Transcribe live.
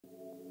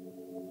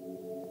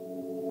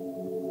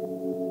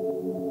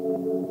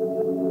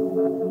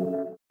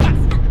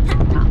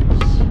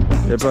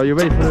Yeah, bro, you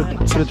ready for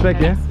the trek,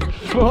 yeah?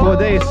 4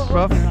 days,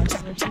 bro.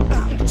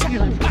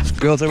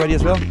 Girls are ready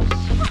as well?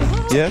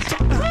 Yes?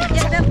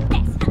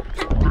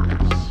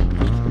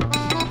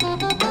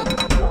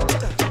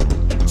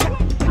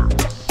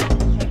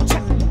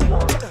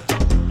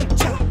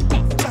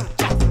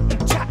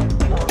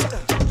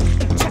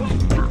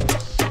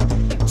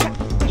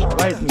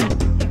 Right me.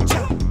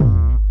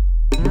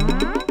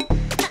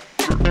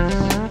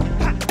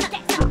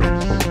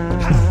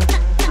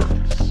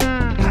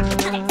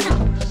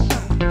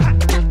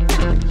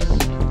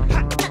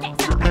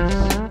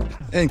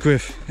 And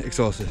Griff,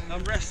 exhausted.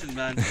 I'm resting,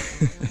 man.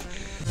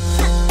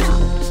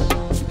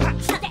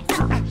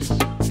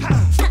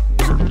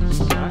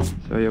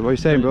 So yeah, what are you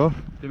saying, bro?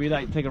 Do we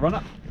like take a run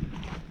up?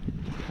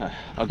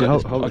 I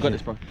got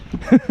this, bro.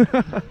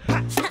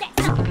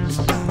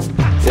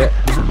 Yeah,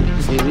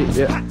 easy,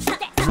 yeah.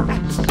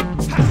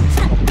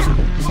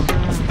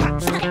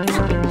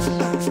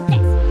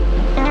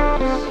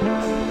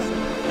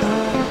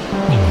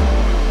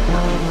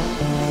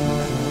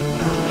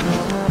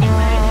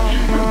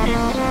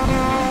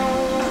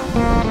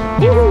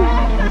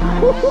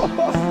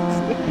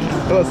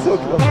 That was so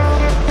close.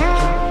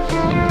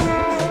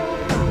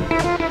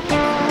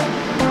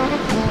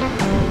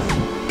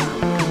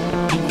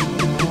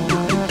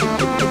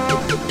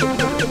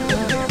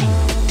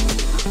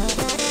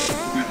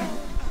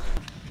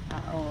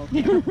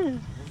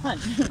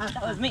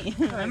 That was me,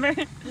 remember?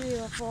 3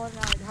 or 4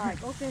 night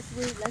hike. Okay,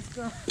 sweet, let's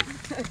go.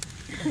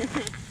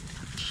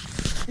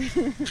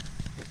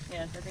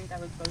 Yes, I think that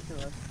was both of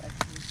us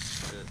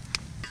actually.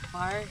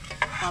 Hard,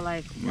 or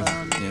like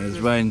yeah, it's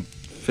Ryan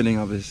filling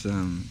up his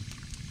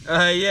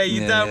Yeah,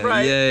 you damn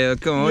right. Yeah,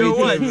 come on. Yo,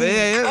 what? what?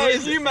 Yeah. How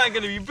is you man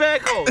gonna be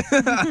back home?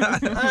 I'm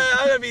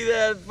gonna be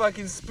there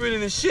fucking spooning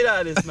the shit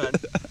out of this man.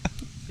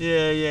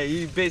 Yeah,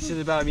 you bitching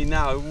about me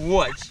now.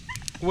 Watch.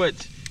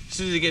 As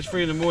soon as it gets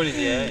 3 in the morning,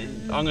 yeah,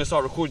 I'm gonna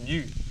start recording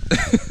you.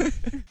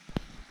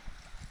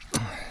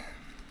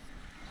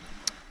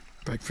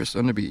 Breakfast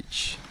on the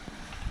beach.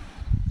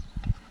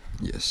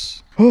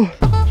 Yes.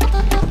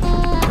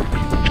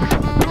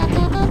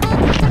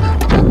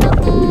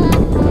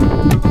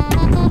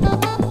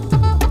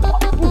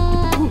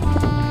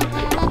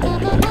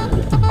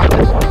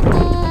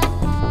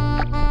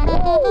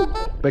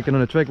 Back on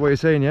the track, what are you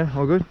saying, yeah?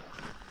 All good?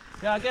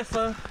 Yeah, I guess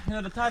so. You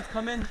know, the tide's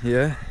come in,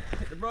 Yeah.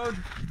 hit the road.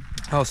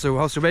 How's the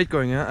weight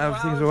going, yeah?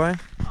 Everything's alright?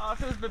 It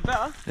feels a bit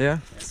better. Yeah?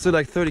 Still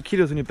like 30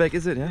 kilos on your back,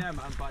 is it, yeah? Yeah,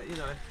 man, but you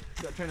know,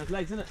 you gotta train those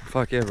legs, innit?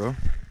 Fuck yeah, bro.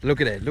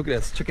 Look at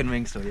that chicken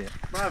wings though, yeah.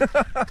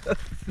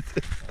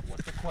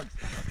 What's the quad?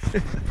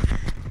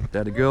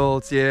 There the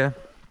girls, yeah.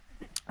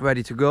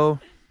 Ready to go.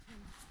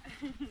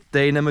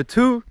 Day number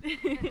 2.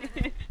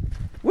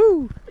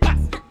 Woo!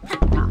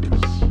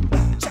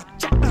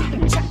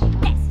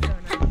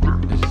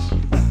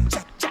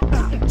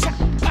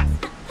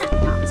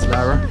 It's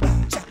Lara.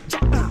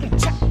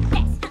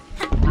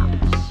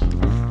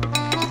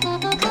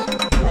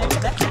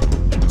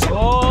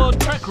 Oh,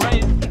 track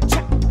race.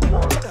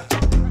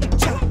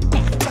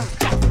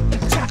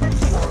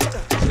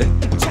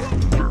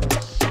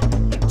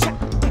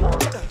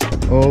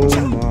 Oh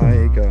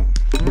my god.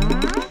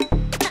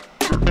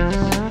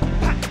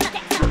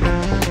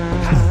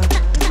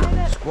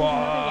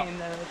 Squat.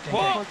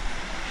 What?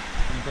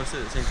 You both sit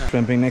at the same time.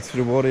 Tramping next to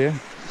the water, yeah?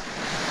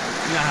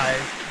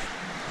 Nice.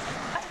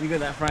 You got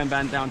that frying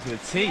pan down to a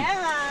T. yeah,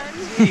 man.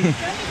 It's only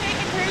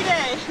taking 3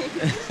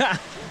 days.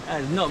 That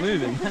is not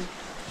moving.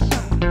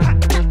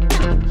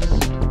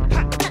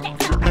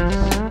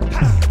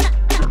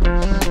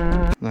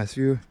 Nice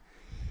view.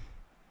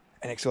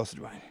 And exhausted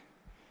Ryan.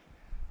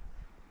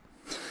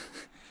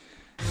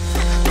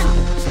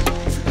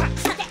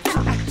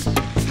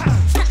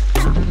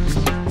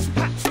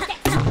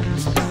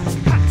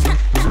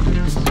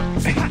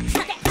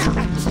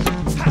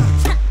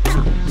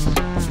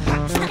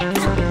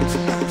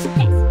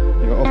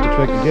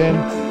 Again,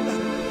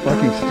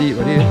 fucking steep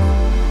right here,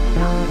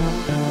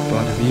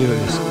 but the view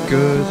is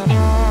good. There's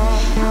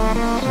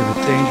a bit of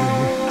danger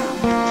here,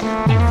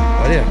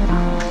 but yeah,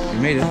 we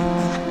made it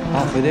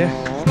halfway there.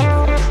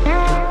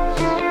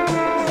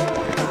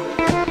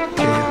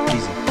 Yeah,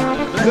 easy.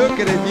 Look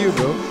at that view,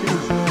 bro.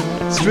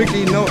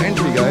 Strictly no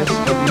entry, guys,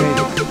 but we made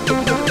it.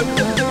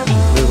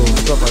 Little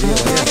stop right here,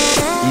 but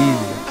yeah,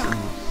 easy.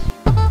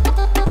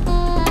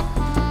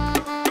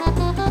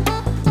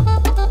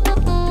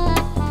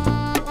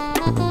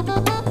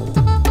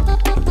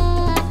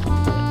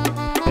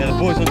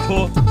 Boys on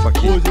tour. Fuck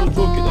you. Boys on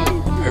tour. Get that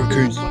little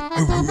Hurricanes.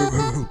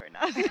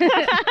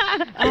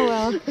 Oh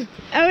well,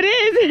 Oh, it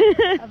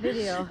is. a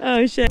video.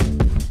 Oh shit.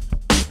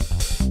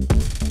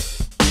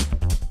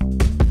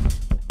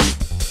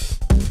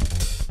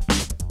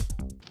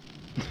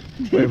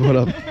 Wait, what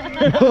up?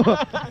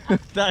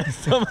 That is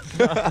so much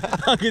fun.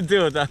 I can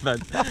deal with that,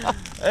 man.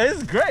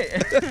 It's great.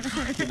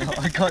 No,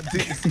 I can't do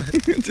this,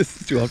 man.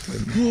 Just too hard for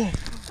me.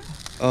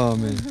 Oh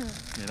man.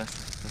 Yeah,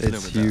 that's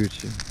It's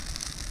huge.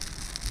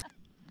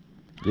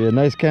 Yeah,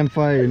 nice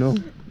campfire, you know.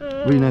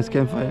 Really nice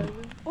campfire.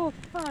 Oh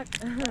fuck.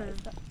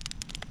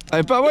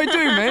 Hey, but what are you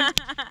doing, man?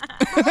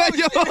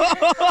 It's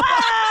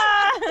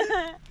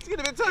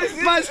gonna be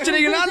tasty. Man's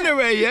chilling in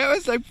underwear, yeah?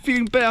 It's like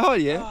feeling better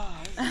hot, yeah?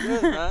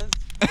 Good, man.